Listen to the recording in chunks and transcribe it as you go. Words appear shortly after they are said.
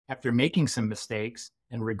after making some mistakes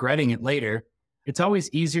and regretting it later, it's always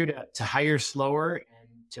easier to hire slower and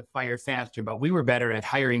to fire faster. But we were better at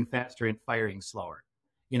hiring faster and firing slower.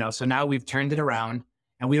 So now we've turned it around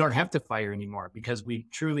and we don't have to fire anymore because we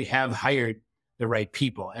truly have hired the right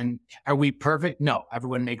people. And are we perfect? No,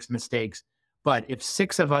 everyone makes mistakes. But if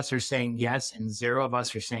 6 of us are saying yes and 0 of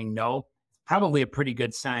us are saying no, probably a pretty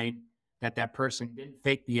good sign that that person didn't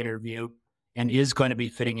fake the interview and is going to be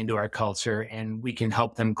fitting into our culture, and we can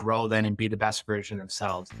help them grow then and be the best version of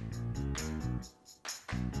themselves.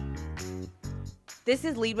 This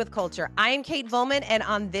is Lead with Culture. I am Kate Volman, and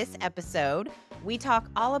on this episode, we talk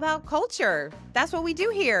all about culture. That's what we do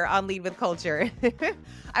here on Lead with Culture.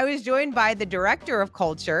 I was joined by the Director of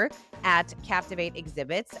Culture at Captivate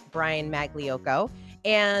Exhibits, Brian Magliocco,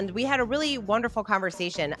 and we had a really wonderful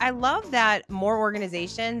conversation. I love that more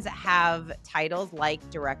organizations have titles like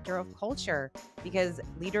Director of Culture because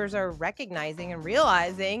leaders are recognizing and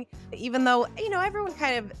realizing, even though, everyone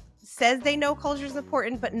kind of says they know culture is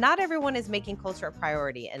important, but not everyone is making culture a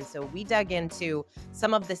priority. And so we dug into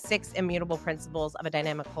some of the 6 immutable principles of a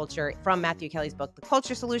dynamic culture from Matthew Kelly's book, The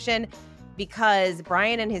Culture Solution, because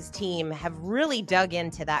Brian and his team have really dug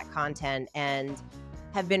into that content and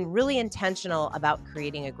have been really intentional about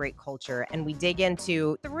creating a great culture. And we dig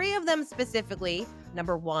into 3 of them specifically.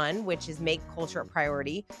 Number 1, which is make culture a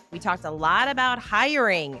priority. We talked a lot about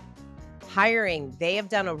hiring. They have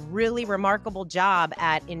done a really remarkable job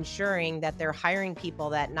at ensuring that they're hiring people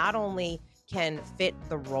that not only can fit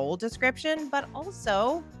the role description, but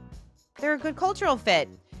also they're a good cultural fit.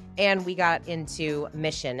 And we got into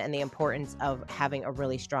mission and the importance of having a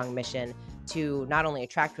really strong mission to not only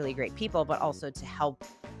attract really great people, but also to help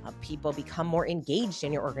people become more engaged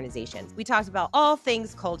in your organization. We talked about all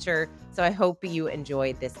things culture, so I hope you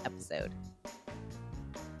enjoyed this episode.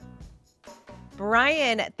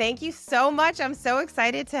 Brian, thank you so much. I'm so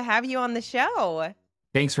excited to have you on the show.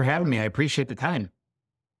 Thanks for having me. I appreciate the time.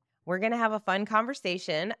 We're going to have a fun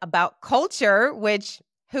conversation about culture, which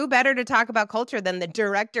who better to talk about culture than the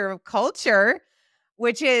Director of Culture,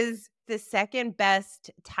 which is the second best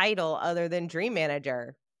title other than Dream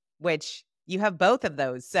Manager, which you have both of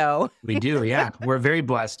those. So we do. Yeah. We're very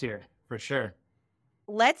blessed here for sure.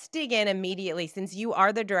 Let's dig in immediately since you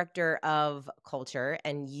are the Director of Culture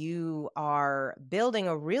and you are building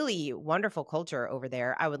a really wonderful culture over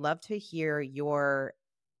there. I would love to hear your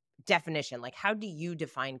definition. Like, how do you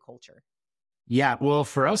define culture? Yeah. Well,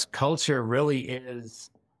 for us, culture really is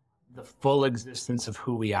the full existence of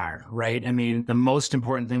who we are, right? I mean, the most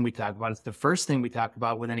important thing we talk about, it's the first thing we talk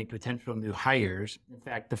about with any potential new hires. In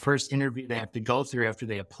fact, the first interview they have to go through after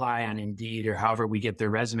they apply on Indeed or however we get their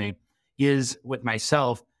resume is with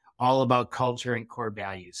myself, all about culture and core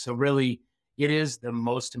values. So really, it is the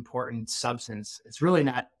most important substance. It's really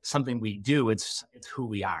not something we do. It's who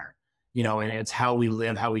we are, and it's how we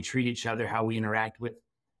live, how we treat each other, how we interact with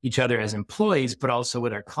each other as employees, but also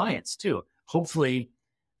with our clients too. Hopefully,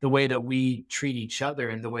 the way that we treat each other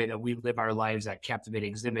and the way that we live our lives at Captivate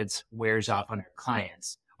Exhibits wears off on our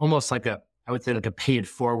clients. Almost like I would say like a pay it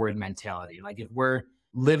forward mentality. Like if we're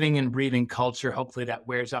living and breathing culture, hopefully that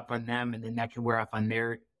wears up on them and then that can wear off on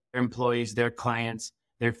their employees, their clients,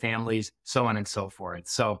 their families, so on and so forth.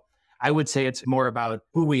 So I would say it's more about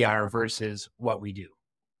who we are versus what we do.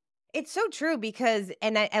 It's so true because,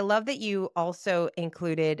 and I love that you also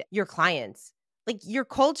included your clients. Like your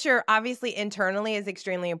culture, obviously internally is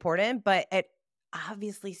extremely important, but it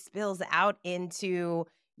obviously spills out into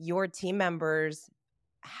your team members,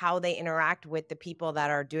 how they interact with the people that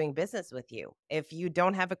are doing business with you. If you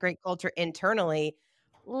don't have a great culture internally,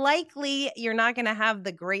 likely you're not going to have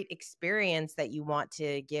the great experience that you want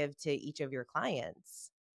to give to each of your clients.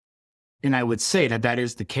 And I would say that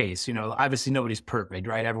is the case. Obviously nobody's perfect,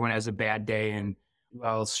 right? Everyone has a bad day and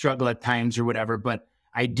struggle at times or whatever. But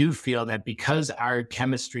I do feel that because our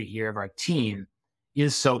chemistry here of our team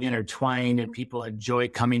is so intertwined and people enjoy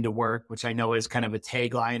coming to work, which I know is kind of a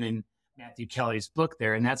tagline in Matthew Kelly's book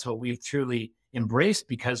there. And that's what we've truly embraced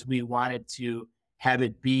because we wanted to have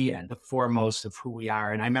it be at the foremost of who we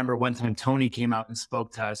are. And I remember one time Tony came out and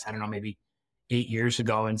spoke to us, I don't know, maybe 8 years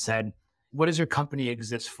ago and said, what does your company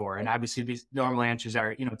exist for? And obviously these normal answers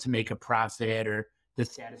are, to make a profit or to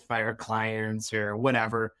satisfy our clients or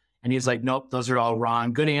whatever. And he's like, nope, those are all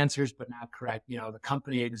wrong. Good answers, but not correct. The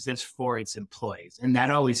company exists for its employees. And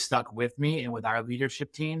that always stuck with me and with our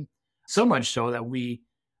leadership team, so much so that we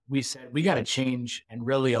said, we got to change and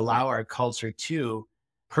really allow our culture to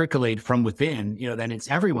percolate from within, then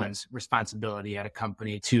it's everyone's responsibility at a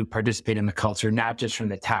company to participate in the culture, not just from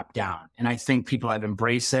the top down. And I think people have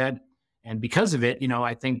embraced that. And because of it,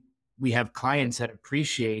 I think we have clients that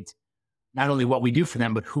appreciate not only what we do for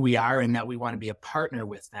them, but who we are and that we want to be a partner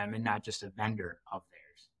with them and not just a vendor of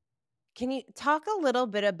theirs. Can you talk a little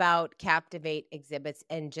bit about Captivate exhibits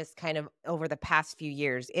and just kind of over the past few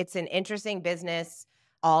years? It's an interesting business.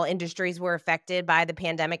 All industries were affected by the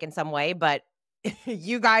pandemic in some way, but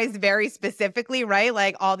you guys very specifically, right?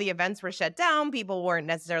 Like all the events were shut down. People weren't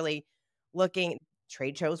necessarily looking,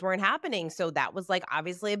 trade shows weren't happening. So that was like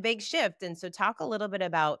obviously a big shift. And so talk a little bit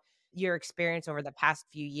about your experience over the past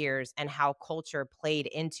few years and how culture played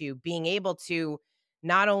into being able to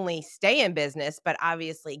not only stay in business, but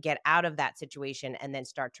obviously get out of that situation and then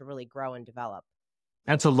start to really grow and develop.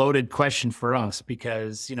 That's a loaded question for us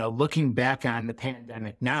because, looking back on the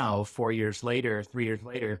pandemic now, 4 years later, 3 years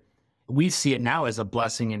later, we see it now as a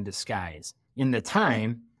blessing in disguise. In the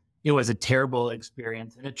time, it was a terrible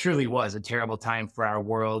experience, and it truly was a terrible time for our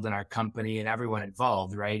world and our company and everyone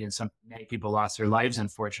involved, right? And many people lost their lives,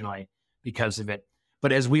 unfortunately, because of it.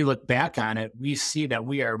 But as we look back on it, we see that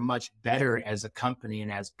we are much better as a company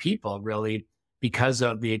and as people, really, because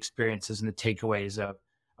of the experiences and the takeaways of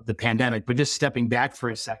the pandemic. But just stepping back for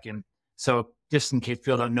a second, so just in case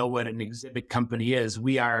people don't know what an exhibit company is,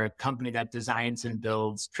 we are a company that designs and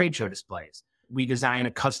builds trade show displays. We design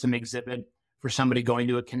a custom exhibit for somebody going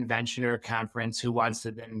to a convention or a conference who wants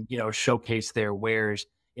to then, showcase their wares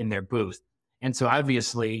in their booth. And so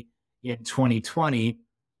obviously in 2020,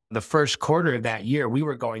 the first quarter of that year, we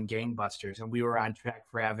were going gangbusters and we were on track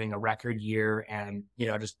for having a record year and,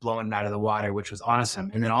 just blowing it out of the water, which was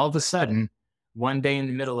awesome. And then all of a sudden, one day in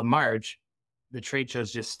the middle of March, the trade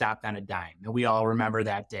shows just stopped on a dime. And we all remember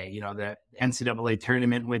that day. The NCAA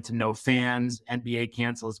tournament went to no fans, NBA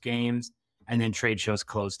cancels games, and then trade shows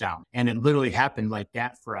closed down. And it literally happened like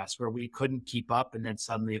that for us, where we couldn't keep up and then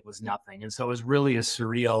suddenly it was nothing. And so it was really a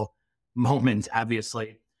surreal moment,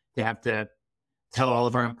 obviously, to have to tell all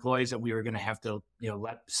of our employees that we were going to have to,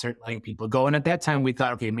 letting people go. And at that time, we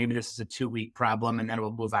thought, okay, maybe this is a 2-week problem and then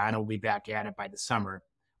we'll move on and we'll be back at it by the summer.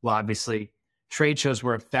 Well, obviously, trade shows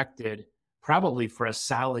were affected probably for a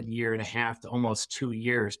solid year and a half to almost 2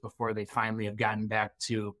 years before they finally have gotten back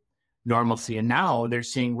to normalcy. And now they're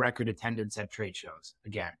seeing record attendance at trade shows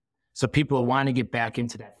again. So people want to get back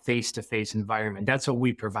into that face-to-face environment. That's what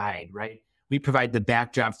we provide, right? We provide the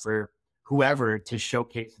backdrop for whoever to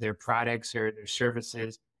showcase their products or their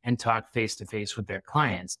services and talk face-to-face with their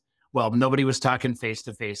clients. Well, nobody was talking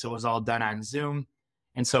face-to-face. It was all done on Zoom.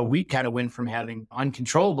 And so we kind of went from having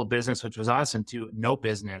uncontrollable business, which was awesome, to no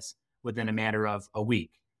business within a matter of a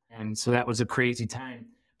week. And so that was a crazy time.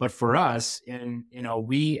 But for us,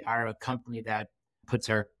 we are a company that puts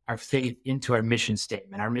our faith into our mission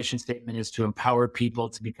statement. Our mission statement is to empower people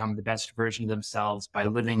to become the best version of themselves by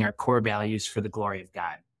living our core values for the glory of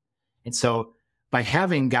God. And so by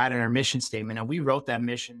having God in our mission statement, and we wrote that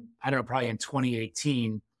mission, I don't know, probably in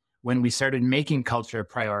 2018, when we started making culture a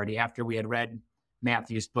priority after we had read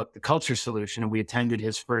Matthew's book, The Culture Solution, and we attended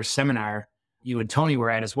his first seminar. You and Tony were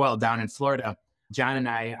at as well down in Florida. John and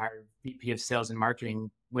I, our VP of sales and marketing,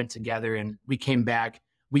 went together and we came back.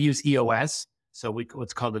 We use EOS, so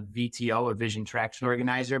what's called a VTO, a Vision Traction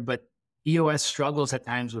Organizer, but EOS struggles at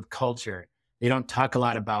times with culture. They don't talk a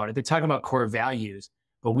lot about it. They talk about core values,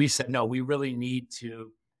 but we said, no, we really need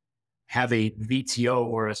to have a VTO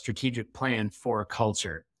or a strategic plan for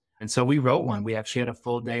culture. And so we wrote one. We actually had a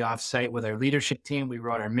full day off site with our leadership team. We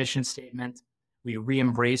wrote our mission statement. We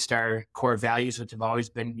re-embraced our core values, which have always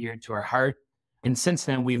been dear to our heart. And since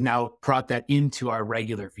then, we've now brought that into our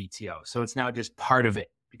regular VTO. So it's now just part of it,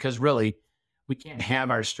 because really, we can't have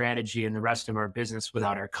our strategy and the rest of our business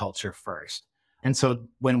without our culture first. And so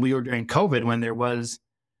when we were during COVID, when there was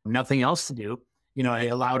nothing else to do, it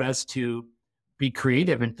allowed us to be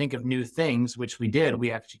creative and think of new things, which we did. We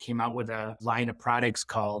actually came out with a line of products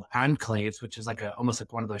called Enclaves, which is almost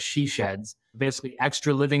like one of those she sheds, basically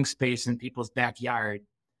extra living space in people's backyard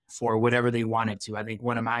for whatever they wanted to. I think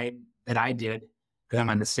one of mine that I did, because I'm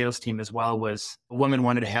on the sales team as well, was a woman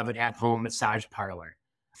wanted to have an at-home massage parlor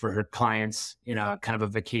for her clients in a kind of a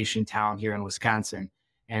vacation town here in Wisconsin.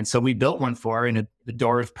 And so we built one for her, and the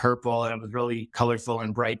door is purple, and it was really colorful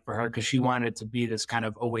and bright for her because she wanted it to be this kind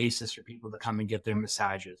of oasis for people to come and get their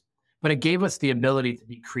massages. But it gave us the ability to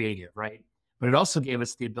be creative, right? But it also gave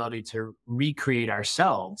us the ability to recreate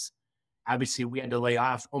ourselves. Obviously, we had to lay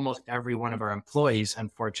off almost every one of our employees,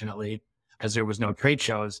 unfortunately, because there was no trade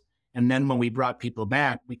shows. And then when we brought people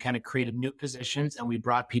back, we kind of created new positions and we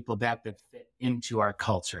brought people back that fit into our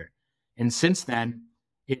culture. And since then,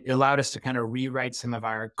 it allowed us to kind of rewrite some of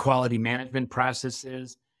our quality management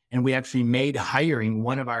processes. And we actually made hiring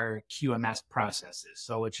one of our QMS processes.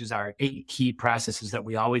 So which is our 8 key processes that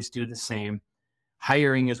we always do the same.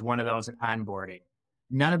 Hiring is one of those, and onboarding.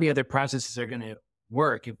 none of the other processes are going to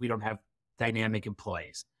work if we don't have dynamic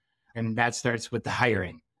employees. And that starts with the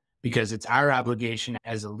hiring, because it's our obligation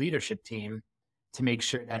as a leadership team to make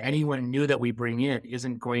sure that anyone new that we bring in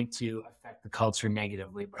isn't going to affect the culture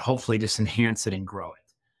negatively, but hopefully just enhance it and grow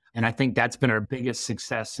it. And I think that's been our biggest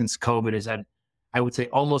success since COVID, is that I would say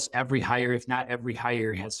almost every hire, if not every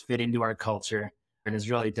hire, has fit into our culture and has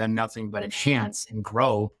really done nothing but enhance and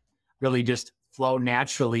grow, really just flow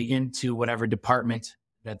naturally into whatever department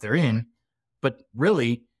that they're in. But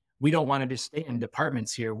really, we don't want to just stay in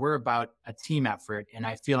departments here. We're about a team effort. And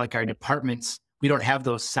I feel like our departments, we don't have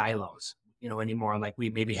those silos, anymore, like we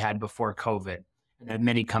maybe had before COVID, and that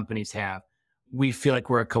many companies have. We feel like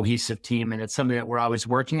we're a cohesive team, and it's something that we're always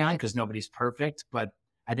working on because nobody's perfect. But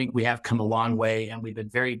I think we have come a long way, and we've been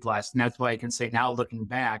very blessed. And that's why I can say now, looking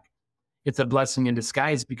back, it's a blessing in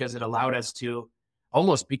disguise, because it allowed us to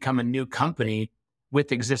almost become a new company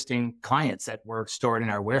with existing clients that were stored in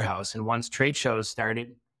our warehouse. And once trade shows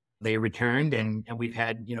started, they returned, and we've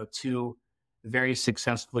had, 2 very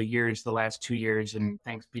successful years, the last 2 years. And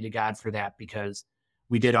thanks be to God for that, because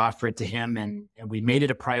we did offer it to him, and we made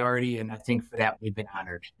it a priority. And I think for that, we've been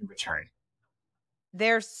honored in return.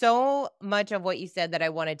 There's so much of what you said that I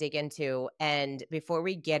want to dig into. And before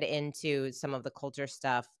we get into some of the culture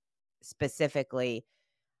stuff specifically,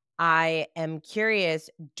 I am curious,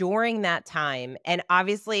 during that time, and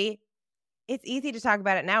obviously it's easy to talk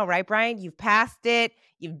about it now, right, Brian? You've passed it,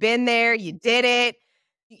 you've been there, you did it.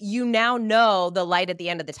 You now know the light at the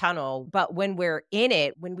end of the tunnel. But when we're in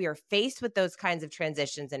it, when we are faced with those kinds of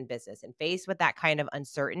transitions in business and faced with that kind of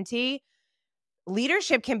uncertainty,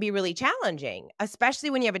 leadership can be really challenging, especially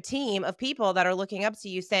when you have a team of people that are looking up to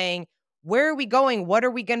you saying, where are we going? What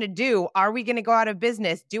are we going to do? Are we going to go out of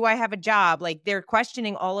business? Do I have a job? Like, they're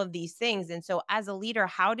questioning all of these things. And so as a leader,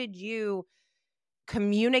 how did you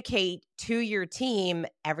communicate to your team,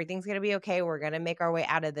 everything's going to be okay, we're going to make our way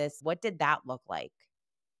out of this? What did that look like?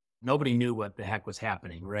 Nobody knew what the heck was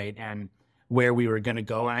happening, right? And where we were going to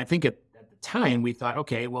go. And I think at the time we thought,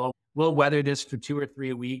 okay, well, we'll weather this for 2 or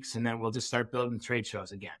 3 weeks, and then we'll just start building trade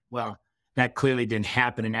shows again. Well, that clearly didn't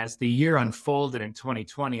happen. And as the year unfolded in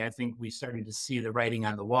 2020, I think we started to see the writing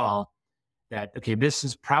on the wall that, okay, this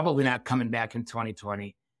is probably not coming back in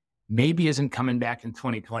 2020, maybe isn't coming back in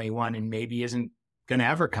 2021, and maybe isn't going to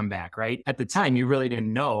ever come back, right? At the time, you really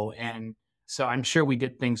didn't know. And so I'm sure we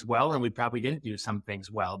did things well, and we probably didn't do some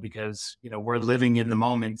things well, because, we're living in the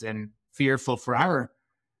moment and fearful for our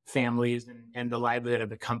families and the livelihood of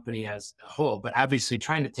the company as a whole. But obviously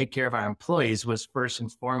trying to take care of our employees was first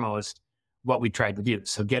and foremost what we tried to do.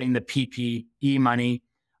 So getting the PPE money,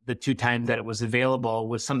 the 2 times that it was available,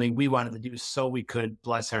 was something we wanted to do so we could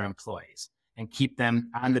bless our employees and keep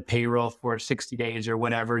them on the payroll for 60 days or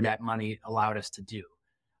whatever that money allowed us to do.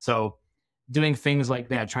 So doing things like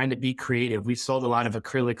that, trying to be creative. We sold a lot of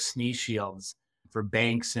acrylic sneeze shields for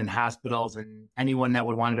banks and hospitals and anyone that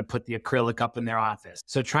would want to put the acrylic up in their office.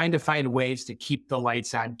 So trying to find ways to keep the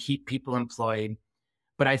lights on, keep people employed.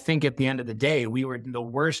 But I think at the end of the day, we were in the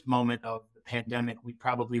worst moment of the pandemic. We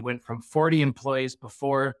probably went from 40 employees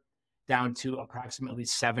before down to approximately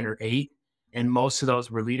 7 or 8. And most of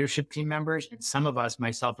those were leadership team members. And some of us,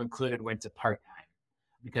 myself included, went to part-time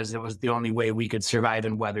because it was the only way we could survive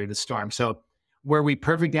and weather the storm. So were we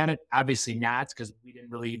perfect at it? Obviously not, because we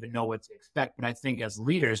didn't really even know what to expect. But I think as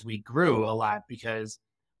leaders, we grew a lot because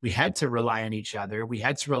we had to rely on each other. We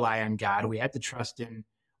had to rely on God. We had to trust in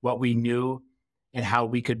what we knew and how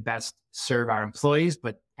we could best serve our employees,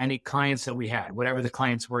 but any clients that we had, whatever the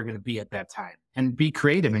clients were going to be at that time, and be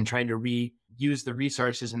creative and trying to reuse the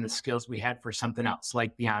resources and the skills we had for something else,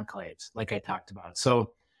 like the enclaves, like I talked about.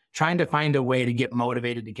 So trying to find a way to get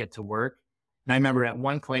motivated to get to work. And I remember at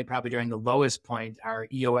one point, probably during the lowest point, our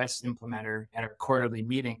EOS implementer at our quarterly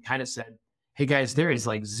meeting kind of said, hey guys, there is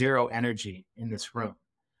like zero energy in this room.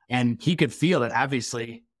 And he could feel it.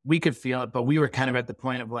 Obviously, we could feel it, but we were kind of at the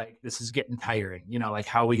point of like, this is getting tiring, like,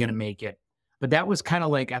 how are we going to make it? But that was kind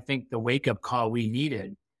of like, I think, the wake up call we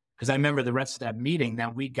needed. Because I remember the rest of that meeting,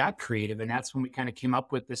 then we got creative. And that's when we kind of came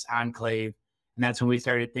up with this enclave. And that's when we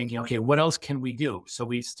started thinking, okay, what else can we do? So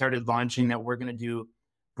we started launching that we're going to do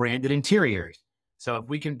branded interiors. So if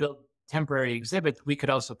we can build temporary exhibits, we could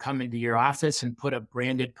also come into your office and put a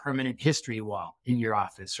branded permanent history wall in your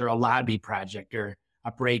office, or a lobby project, or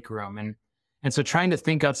a break room. And so trying to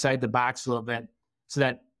think outside the box a little bit, so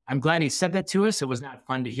that I'm glad he said that to us. It was not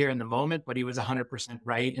fun to hear in the moment, but he was 100%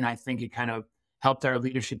 right. And I think it kind of helped our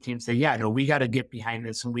leadership team say, yeah, no, we got to get behind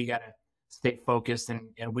this, and we got to stay focused,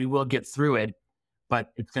 and we will get through it,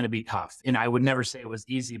 but it's going to be tough. And I would never say it was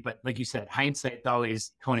easy, but like you said, hindsight's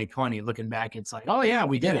always 2020. Looking back, it's like, oh yeah,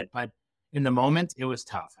 we did it. But in the moment, it was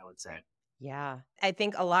tough, I would say. Yeah. I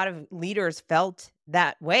think a lot of leaders felt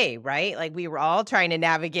that way, right? Like we were all trying to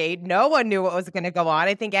navigate. No one knew what was going to go on.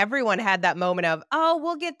 I think everyone had that moment of, oh,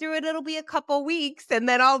 we'll get through it. It'll be a couple weeks. And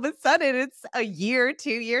then all of a sudden it's a year, 2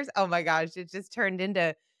 years. Oh my gosh. It just turned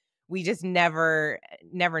into, we just never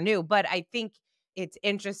knew. But I think it's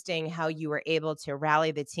interesting how you were able to rally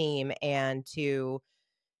the team and to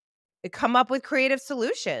come up with creative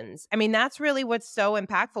solutions. I mean, that's really what's so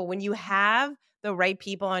impactful when you have the right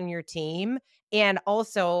people on your team. And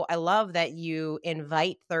also, I love that you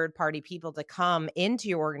invite third party people to come into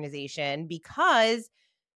your organization because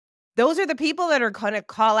those are the people that are going to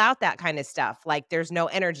call out that kind of stuff. Like, there's no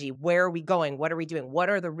energy. Where are we going? What are we doing? What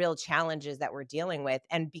are the real challenges that we're dealing with?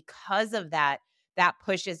 And because of that, that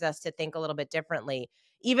pushes us to think a little bit differently,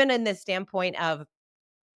 even in the standpoint of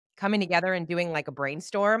coming together and doing like a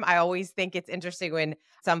brainstorm. I always think it's interesting when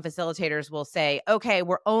some facilitators will say, okay,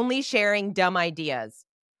 we're only sharing dumb ideas.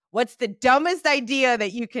 What's the dumbest idea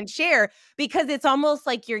that you can share? Because it's almost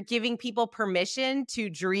like you're giving people permission to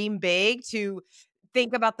dream big, to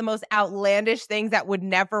think about the most outlandish things that would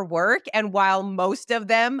never work. And while most of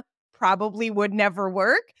them probably would never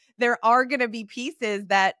work, there are going to be pieces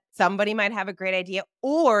that somebody might have a great idea,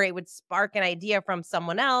 or it would spark an idea from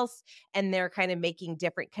someone else and they're kind of making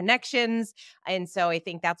different connections. And so I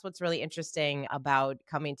think that's what's really interesting about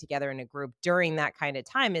coming together in a group during that kind of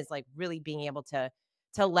time is like really being able to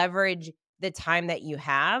leverage the time that you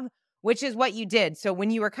have, which is what you did. So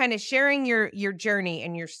when you were kind of sharing your journey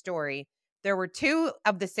and your story, there were two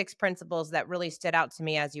of the six principles that really stood out to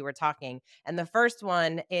me as you were talking. And the first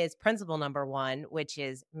one is principle number one, which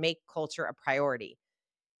is make culture a priority.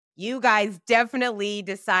 You guys definitely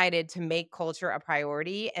decided to make culture a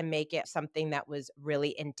priority and make it something that was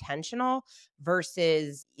really intentional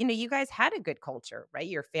versus, you guys had a good culture, right?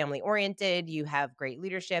 You're family oriented, you have great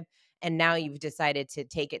leadership, and now you've decided to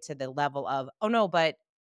take it to the level of, oh no, but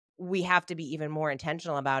we have to be even more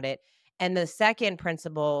intentional about it. And the second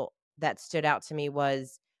principle that stood out to me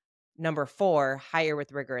was number four, hire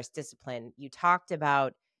with rigorous discipline. You talked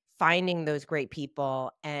about finding those great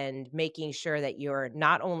people and making sure that you're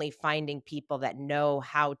not only finding people that know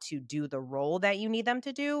how to do the role that you need them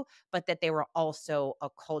to do, but that they were also a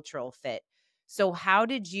cultural fit. So, how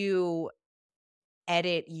did you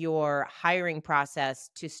edit your hiring process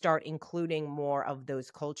to start including more of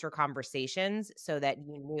those culture conversations so that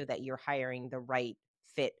you knew that you're hiring the right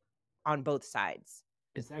fit on both sides?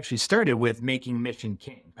 It's actually started with making mission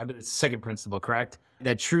king. I mean, it's the second principle, correct?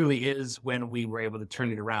 That truly is when we were able to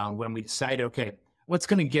turn it around, when we decided, okay, what's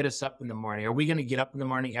going to get us up in the morning? Are we going to get up in the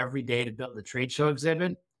morning every day to build a trade show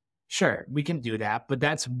exhibit? Sure, we can do that, but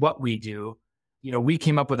that's what we do. We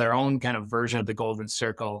came up with our own kind of version of the golden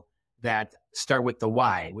circle that start with the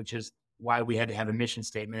why, which is why we had to have a mission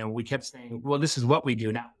statement. And we kept saying, well, this is what we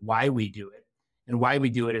do, not why we do it. And why we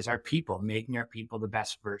do it is our people, making our people the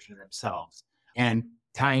best version of themselves. And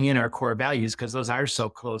tying in our core values because those are so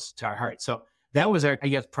close to our heart. So that was our, I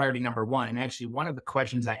guess, priority number one. And actually, one of the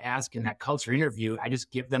questions I ask in that culture interview, I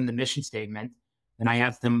just give them the mission statement and I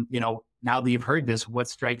ask them, now that you've heard this, what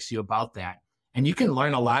strikes you about that? And you can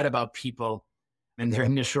learn a lot about people and their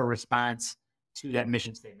initial response to that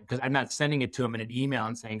mission statement because I'm not sending it to them in an email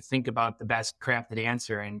and saying, think about the best crafted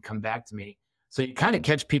answer and come back to me. So you kind of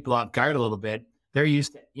catch people off guard a little bit. They're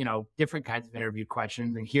used to, different kinds of interview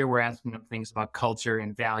questions. And here we're asking them things about culture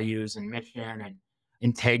and values and mission and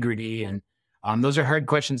integrity. And those are hard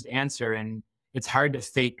questions to answer. And it's hard to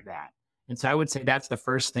fake that. And so I would say that's the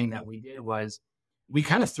first thing that we did was we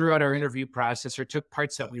kind of threw out our interview process or took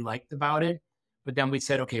parts that we liked about it. But then we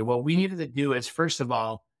said, okay, what we needed to do is, first of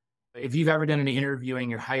all, if you've ever done any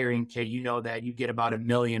interviewing or hiring kid, you know that you get about 1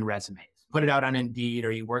 million resumes. Put it out on Indeed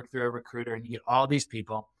or you work through a recruiter and you get all these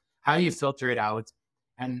people. How do you filter it out?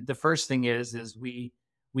 And the first thing is we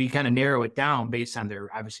kind of narrow it down based on their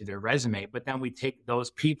resume, but then we take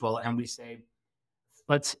those people and we say,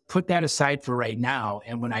 let's put that aside for right now.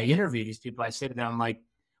 And when I interview these people, I say to them, like,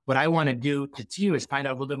 what I want to do to you is find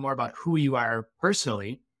out a little bit more about who you are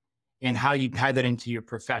personally and how you tie that into your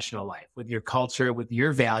professional life with your culture, with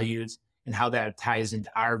your values, and how that ties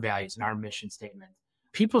into our values and our mission statement.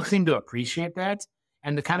 People seem to appreciate that.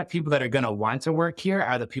 And the kind of people that are going to want to work here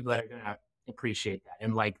are the people that are going to appreciate that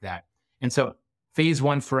and like that. And so phase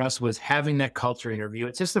one for us was having that culture interview.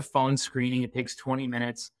 It's just a phone screening. It takes 20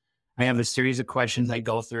 minutes. I have a series of questions I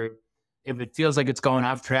go through. If it feels like it's going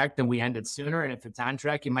off track, then we end it sooner. And if it's on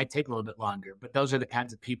track, it might take a little bit longer. But those are the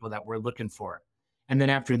kinds of people that we're looking for. And then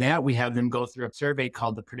after that, we have them go through a survey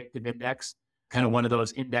called the Predictive Index, kind of one of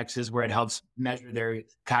those indexes where it helps measure their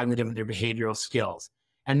cognitive and their behavioral skills.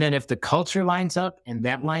 And then if the culture lines up and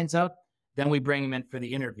that lines up, Then we bring them in for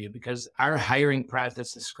the interview because our hiring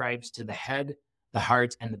process describes to the head, the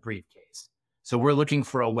heart, and the briefcase. So we're looking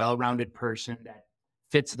for a well-rounded person that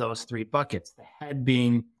fits those three buckets. The head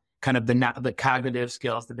being kind of the cognitive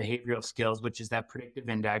skills, the behavioral skills, which is that predictive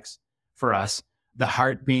index for us. The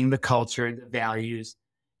heart being the culture, the values.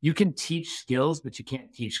 You can teach skills, but you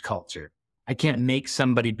can't teach culture. I can't make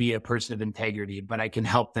somebody be a person of integrity, but I can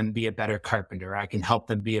help them be a better carpenter. I can help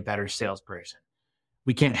them be a better salesperson.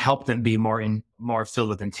 We can't help them be more filled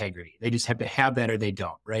with integrity. They just have to have that or they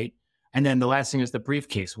don't, right? And then the last thing is the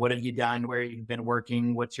briefcase. What have you done? Where have you been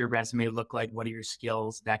working? What's your resume look like? What are your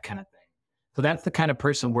skills? That kind of thing. So that's the kind of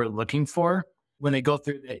person we're looking for when they go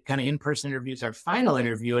through the kind of in-person interviews. Our final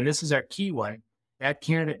interview, and this is our key one, that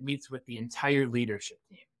candidate meets with the entire leadership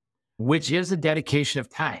team, which is a dedication of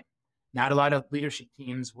time. Not a lot of leadership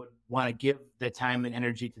teams would want to give the time and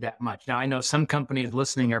energy to that much. Now, I know some companies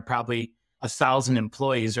listening are probably 1,000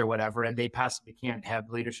 employees or whatever, and they possibly can't have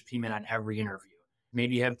leadership team in on every interview.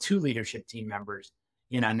 Maybe you have 2 leadership team members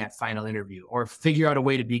in on that final interview, or figure out a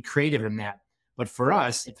way to be creative in that. But for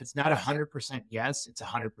us, if it's not 100% yes, it's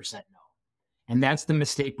 100% no. And that's the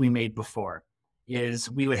mistake we made before, is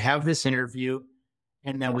we would have this interview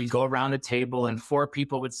and then we go around the table and 4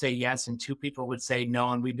 people would say yes and 2 people would say no.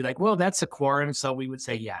 And we'd be like, well, that's a quorum. So we would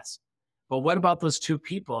say yes. But what about those 2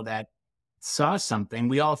 people that saw something?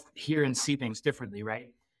 We all hear and see things differently, right?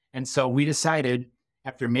 And so we decided,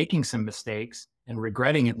 after making some mistakes and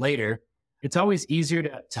regretting it later, it's always easier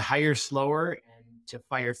to hire slower and to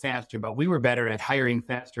fire faster, but we were better at hiring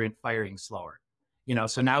faster and firing slower.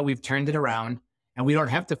 So now we've turned it around and we don't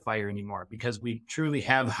have to fire anymore because we truly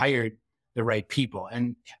have hired the right people.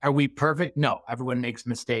 And are we perfect? No, everyone makes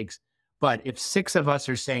mistakes. But if 6 of us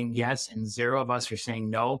are saying yes and 0 of us are saying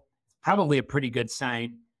no, it's probably a pretty good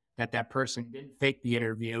sign that that person didn't fake the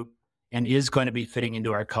interview and is going to be fitting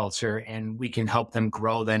into our culture, and we can help them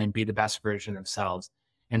grow then and be the best version of themselves.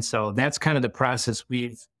 And so that's kind of the process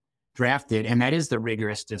we've drafted. And that is the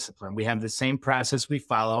rigorous discipline. We have the same process we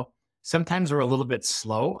follow. Sometimes we're a little bit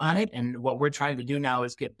slow on it. And what we're trying to do now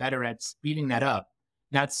is get better at speeding that up,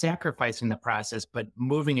 not sacrificing the process, but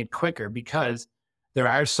moving it quicker, because there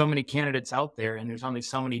are so many candidates out there and there's only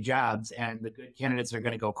so many jobs, and the good candidates are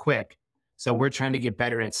going to go quick. So we're trying to get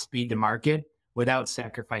better at speed to market without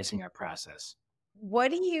sacrificing our process. What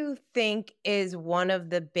do you think is one of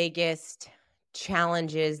the biggest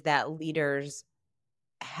challenges that leaders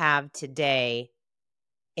have today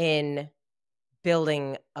in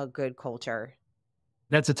building a good culture?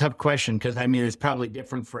 That's a tough question because it's probably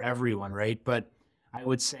different for everyone, right? But I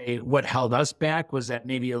would say what held us back was that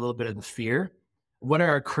maybe a little bit of the fear. What are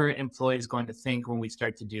our current employees going to think when we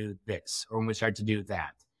start to do this or when we start to do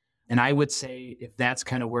that? And I would say if that's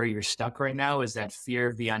kind of where you're stuck right now, is that fear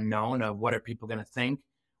of the unknown of what are people going to think?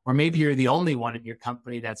 Or maybe you're the only one in your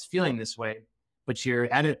company that's feeling this way, but you're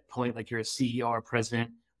at a point like you're a CEO or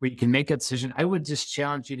president where you can make a decision. I would just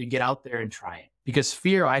challenge you to get out there and try it, because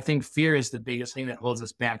I think fear is the biggest thing that holds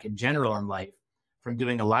us back in general in life from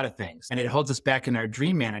doing a lot of things. And it holds us back in our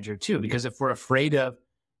dream manager too, because if we're afraid of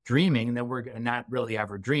dreaming, then we're going to not really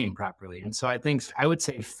ever dream properly. And so I would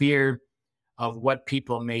say fear of what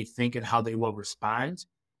people may think and how they will respond.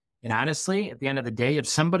 And honestly, at the end of the day, if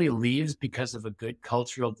somebody leaves because of a good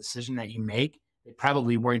cultural decision that you make, they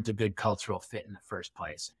probably weren't a good cultural fit in the first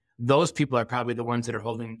place. Those people are probably the ones that are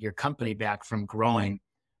holding your company back from growing,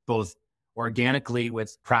 both organically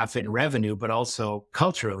with profit and revenue, but also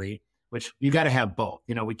culturally, which you got to have both.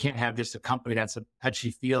 We can't have just a company that's a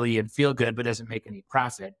touchy-feely and feel good, but doesn't make any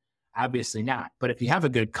profit. Obviously not. But if you have a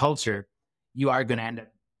good culture, you are going to end up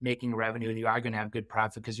making revenue, and you are going to have good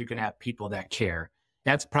profit because you're going to have people that care.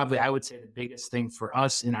 That's probably, I would say, the biggest thing for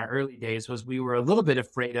us in our early days was we were a little bit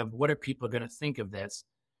afraid of what are people going to think of this.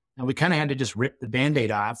 And we kind of had to just rip the Band-Aid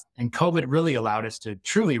off. And COVID really allowed us to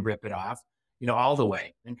truly rip it off, all the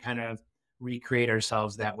way, and kind of recreate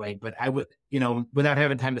ourselves that way. But I would, without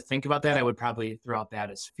having time to think about that, I would probably throw out that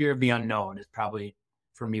as fear of the unknown is probably,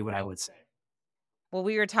 for me, what I would say. Well,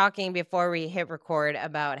 we were talking before we hit record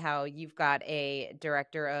about how you've got a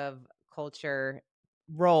director of culture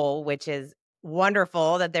role, which is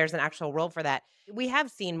wonderful that there's an actual role for that. We have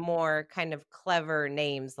seen more kind of clever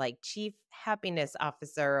names like chief happiness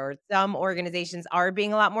officer, or some organizations are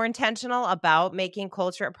being a lot more intentional about making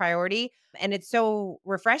culture a priority. And it's so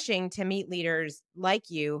refreshing to meet leaders like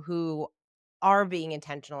you who are being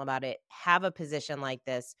intentional about it, have a position like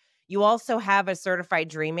this. You also have a certified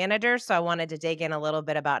dream manager. So I wanted to dig in a little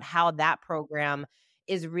bit about how that program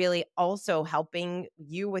is really also helping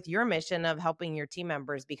you with your mission of helping your team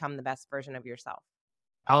members become the best version of yourself.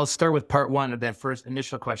 I'll start with part one of that first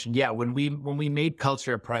initial question. Yeah, when we made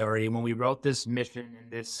culture a priority, when we wrote this mission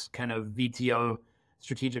and this kind of VTO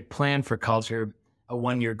strategic plan for culture, a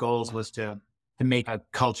 1 year goals was to make a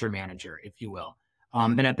culture manager, if you will.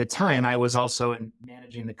 And at the time, I was also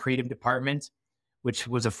managing the creative department, which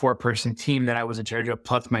was a 4-person team that I was in charge of,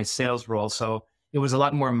 plus my sales role. So it was a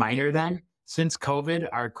lot more minor then. Since COVID,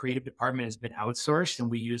 our creative department has been outsourced, and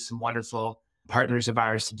we use some wonderful partners of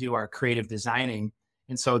ours to do our creative designing.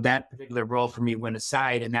 And so that particular role for me went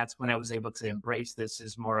aside. And that's when I was able to embrace this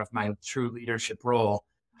as more of my true leadership role.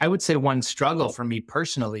 I would say one struggle for me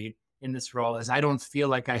personally in this role is I don't feel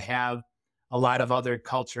like I have a lot of other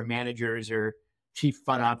culture managers or chief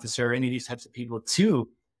fun officer, or any of these types of people to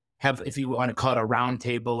have, if you want to call it a round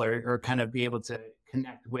table, or kind of be able to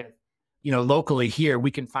connect with. Locally here,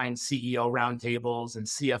 we can find CEO roundtables and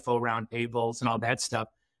CFO roundtables and all that stuff.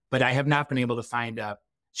 But I have not been able to find a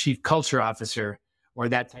chief culture officer or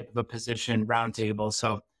that type of a position roundtable.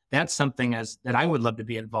 So that's something that I would love to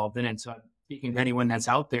be involved in. And so I'm speaking to anyone that's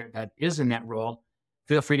out there that is in that role,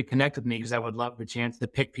 feel free to connect with me, because I would love the chance to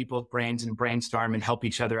pick people's brains and brainstorm and help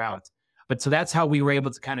each other out. But so that's how we were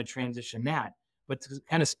able to kind of transition that. But to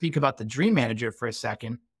kind of speak about the Dream Manager for a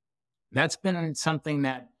second, that's been something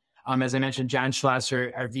that, as I mentioned, John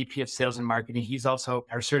Schlosser, our VP of Sales and Marketing, he's also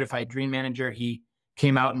our certified Dream Manager. He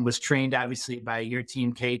came out and was trained, obviously, by your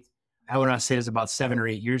team, Kate. I want to say it was about 7 or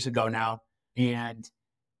 8 years ago now. And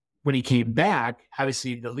when he came back,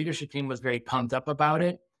 obviously the leadership team was very pumped up about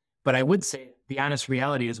it. But I would say the honest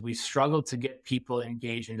reality is we struggled to get people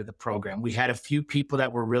engaged into the program. We had a few people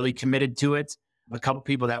that were really committed to it, a couple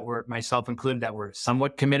people that were, myself included, that were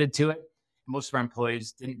somewhat committed to it. Most of our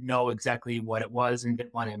employees didn't know exactly what it was and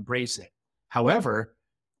didn't want to embrace it. However,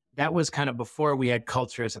 that was kind of before we had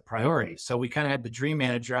culture as a priority. So we kind of had the Dream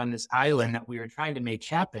Manager on this island that we were trying to make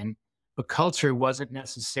happen, but culture wasn't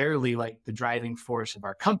necessarily like the driving force of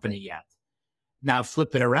our company yet. Now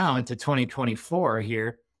flip it around to 2024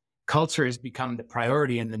 here, culture has become the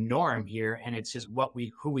priority and the norm here. And it's just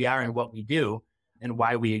who we are and what we do and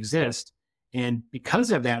why we exist. And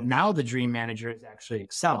because of that, now the Dream Manager is actually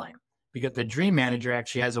excelling, because the Dream Manager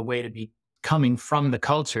actually has a way to be coming from the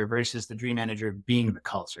culture versus the Dream Manager being the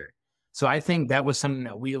culture. So I think that was something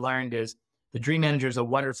that we learned is the Dream Manager is a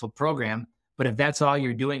wonderful program, but if that's all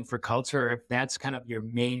you're doing for culture, or if that's kind of your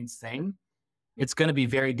main thing, it's going to be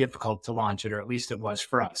very difficult to launch it, or at least it was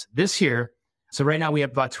for us. This year, so right now we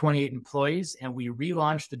have about 28 employees, and we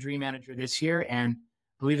relaunched the Dream Manager this year. And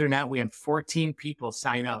believe it or not, we had 14 people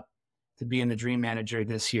sign up to be in the Dream Manager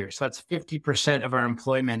this year. So that's 50% of our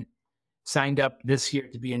employment signed up this year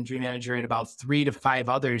to be in Dream Manager, and about 3 to 5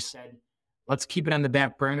 others said, let's keep it on the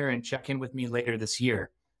back burner and check in with me later this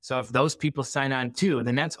year. So if those people sign on too,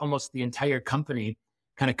 then that's almost the entire company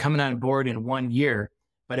kind of coming on board in 1 year.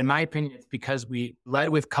 But in my opinion, it's because we led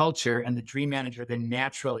with culture, and the Dream Manager then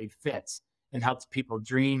naturally fits and helps people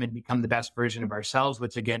dream and become the best version of ourselves,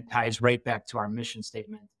 which again ties right back to our mission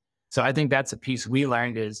statement. So I think that's a piece we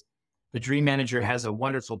learned is the Dream Manager has a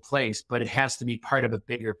wonderful place, but it has to be part of a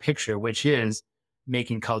bigger picture, which is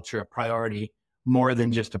making culture a priority more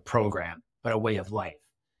than just a program, but a way of life.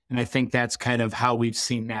 And I think that's kind of how we've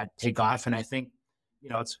seen that take off. And I think,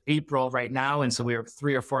 it's April right now. And so we're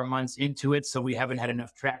 3 or 4 months into it. So we haven't had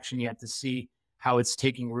enough traction yet to see how it's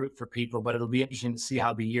taking root for people, but it'll be interesting to see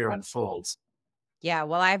how the year unfolds. Yeah,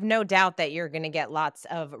 well, I have no doubt that you're going to get lots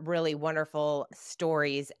of really wonderful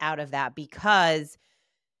stories out of that, because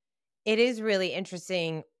it is really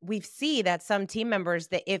interesting. We see that some team members,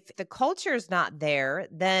 that if the culture is not there,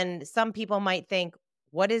 then some people might think,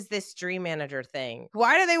 what is this Dream Manager thing?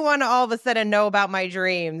 Why do they want to all of a sudden know about my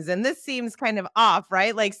dreams? And this seems kind of off,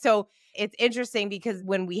 right? So it's interesting, because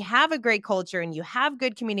when we have a great culture and you have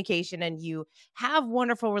good communication and you have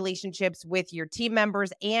wonderful relationships with your team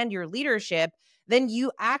members and your leadership, then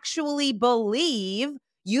you actually believe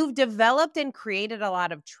you've developed and created a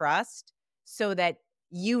lot of trust, so that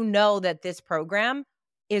that this program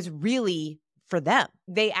is really for them.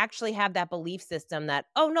 They actually have that belief system that,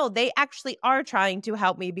 oh no, they actually are trying to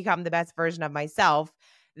help me become the best version of myself.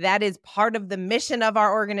 That is part of the mission of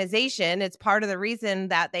our organization. It's part of the reason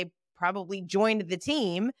that they probably joined the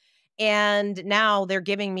team. And now they're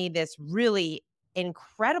giving me this really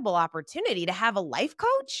incredible opportunity to have a life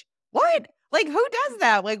coach. What? Who does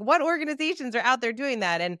that? What organizations are out there doing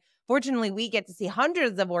that? And fortunately, we get to see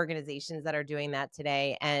hundreds of organizations that are doing that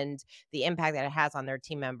today, and the impact that it has on their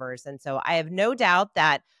team members. And so I have no doubt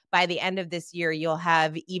that by the end of this year, you'll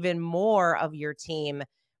have even more of your team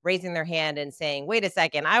raising their hand and saying, wait a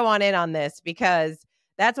second, I want in on this, because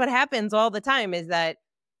that's what happens all the time, is that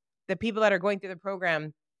the people that are going through the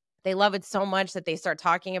program, They love it so much that they start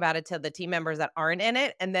talking about it to the team members that aren't in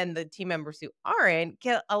it. And then the team members who aren't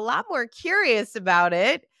get a lot more curious about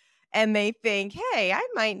it. And they think, hey, I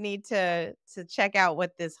might need to check out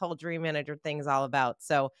what this whole Dream Manager thing is all about.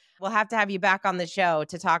 So we'll have to have you back on the show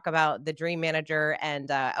to talk about the Dream Manager. And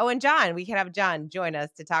and John, we can have John join us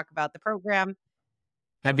to talk about the program.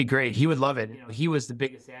 That'd be great. He would love it. He was the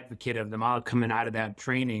biggest advocate of them all coming out of that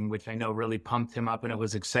training, which I know really pumped him up. And it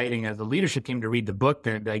was exciting as the leadership team to read the book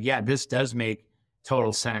and be like, yeah, this does make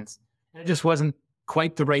total sense. And it just wasn't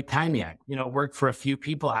quite the right time yet. It worked for a few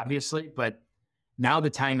people, obviously, but now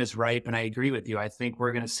the time is ripe. And I agree with you. I think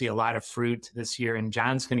we're going to see a lot of fruit this year. And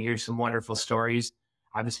John's going to hear some wonderful stories,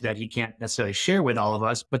 obviously, that he can't necessarily share with all of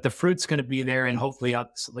us, but the fruit's going to be there. And hopefully,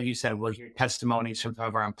 like you said, we'll hear testimonies from some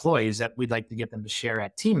of our employees that we'd like to get them to share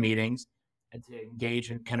at team meetings and to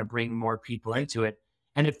engage and kind of bring more people into it.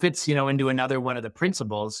 And it fits, into another one of the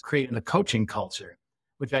principles, creating the coaching culture,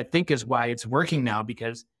 which I think is why it's working now,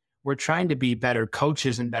 because we're trying to be better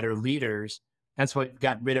coaches and better leaders. That's why we've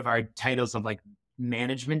got rid of our titles of like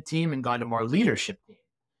management team and gone to more leadership team.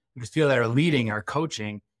 We feel that our leading, our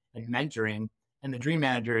coaching and mentoring. And the Dream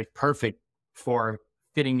Manager is perfect for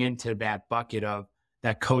fitting into that bucket of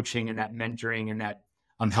that coaching and that mentoring and that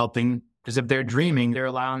helping. Because if they're dreaming, they're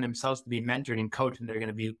allowing themselves to be mentored and coached, and they're going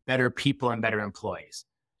to be better people and better employees.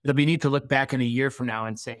 It'll be neat to look back in a year from now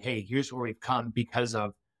and say, hey, here's where we've come because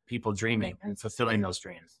of people dreaming and fulfilling those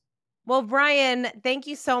dreams. Well, Brian, thank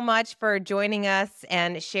you so much for joining us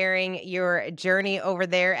and sharing your journey over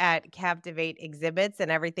there at Captivate Exhibits and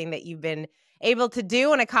everything that you've been able to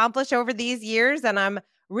do and accomplish over these years. And I'm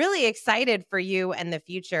really excited for you and the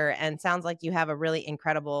future. And sounds like you have a really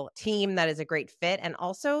incredible team that is a great fit. And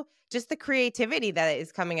also just the creativity that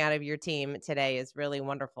is coming out of your team today is really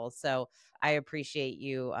wonderful. So I appreciate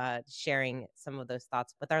you sharing some of those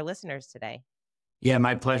thoughts with our listeners today. Yeah,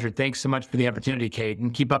 my pleasure. Thanks so much for the opportunity, Kate,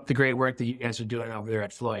 and keep up the great work that you guys are doing over there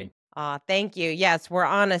at Floyd. Thank you. Yes, we're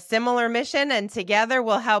on a similar mission, and together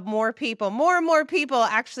we'll help more and more people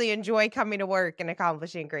actually enjoy coming to work and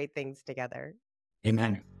accomplishing great things together.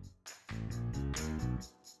 Amen.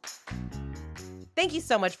 Thank you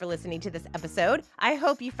so much for listening to this episode. I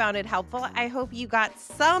hope you found it helpful. I hope you got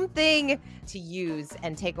something to use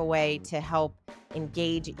and take away to help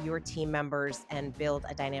engage your team members and build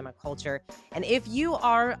a dynamic culture. And if you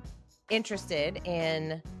are interested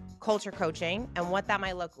in culture coaching and what that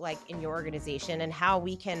might look like in your organization and how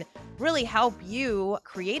we can really help you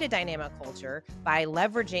create a dynamic culture by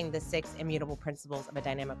leveraging the 6 immutable principles of a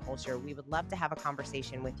dynamic culture, we would love to have a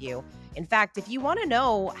conversation with you. In fact, if you want to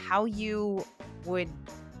know how you would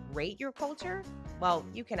rate your culture, well,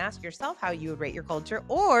 you can ask yourself how you would rate your culture,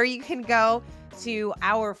 or you can go to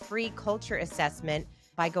our free culture assessment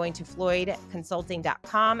by going to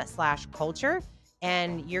floydconsulting.com/culture.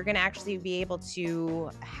 And you're going to actually be able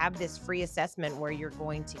to have this free assessment where you're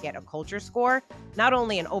going to get a culture score, not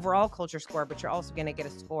only an overall culture score, but you're also going to get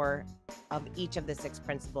a score of each of the 6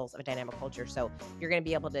 principles of a dynamic culture. So you're going to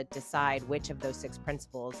be able to decide which of those 6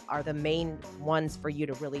 principles are the main ones for you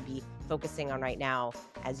to really be focusing on right now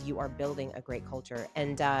as you are building a great culture.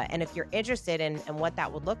 And if you're interested in what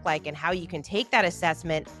that would look like and how you can take that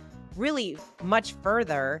assessment really much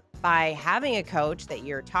further by having a coach that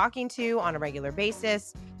you're talking to on a regular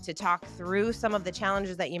basis to talk through some of the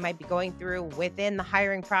challenges that you might be going through within the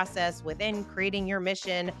hiring process, within creating your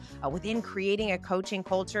mission, within creating a coaching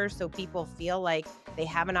culture so people feel like they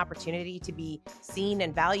have an opportunity to be seen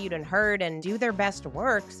and valued and heard and do their best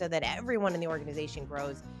work so that everyone in the organization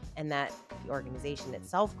grows and that the organization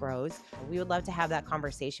itself grows. We would love to have that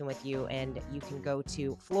conversation with you, and you can go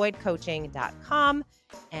to floydcoaching.com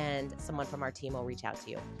and someone from our team will reach out to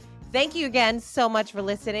you. Thank you again so much for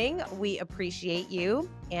listening. We appreciate you.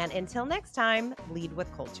 And until next time, lead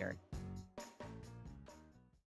with culture.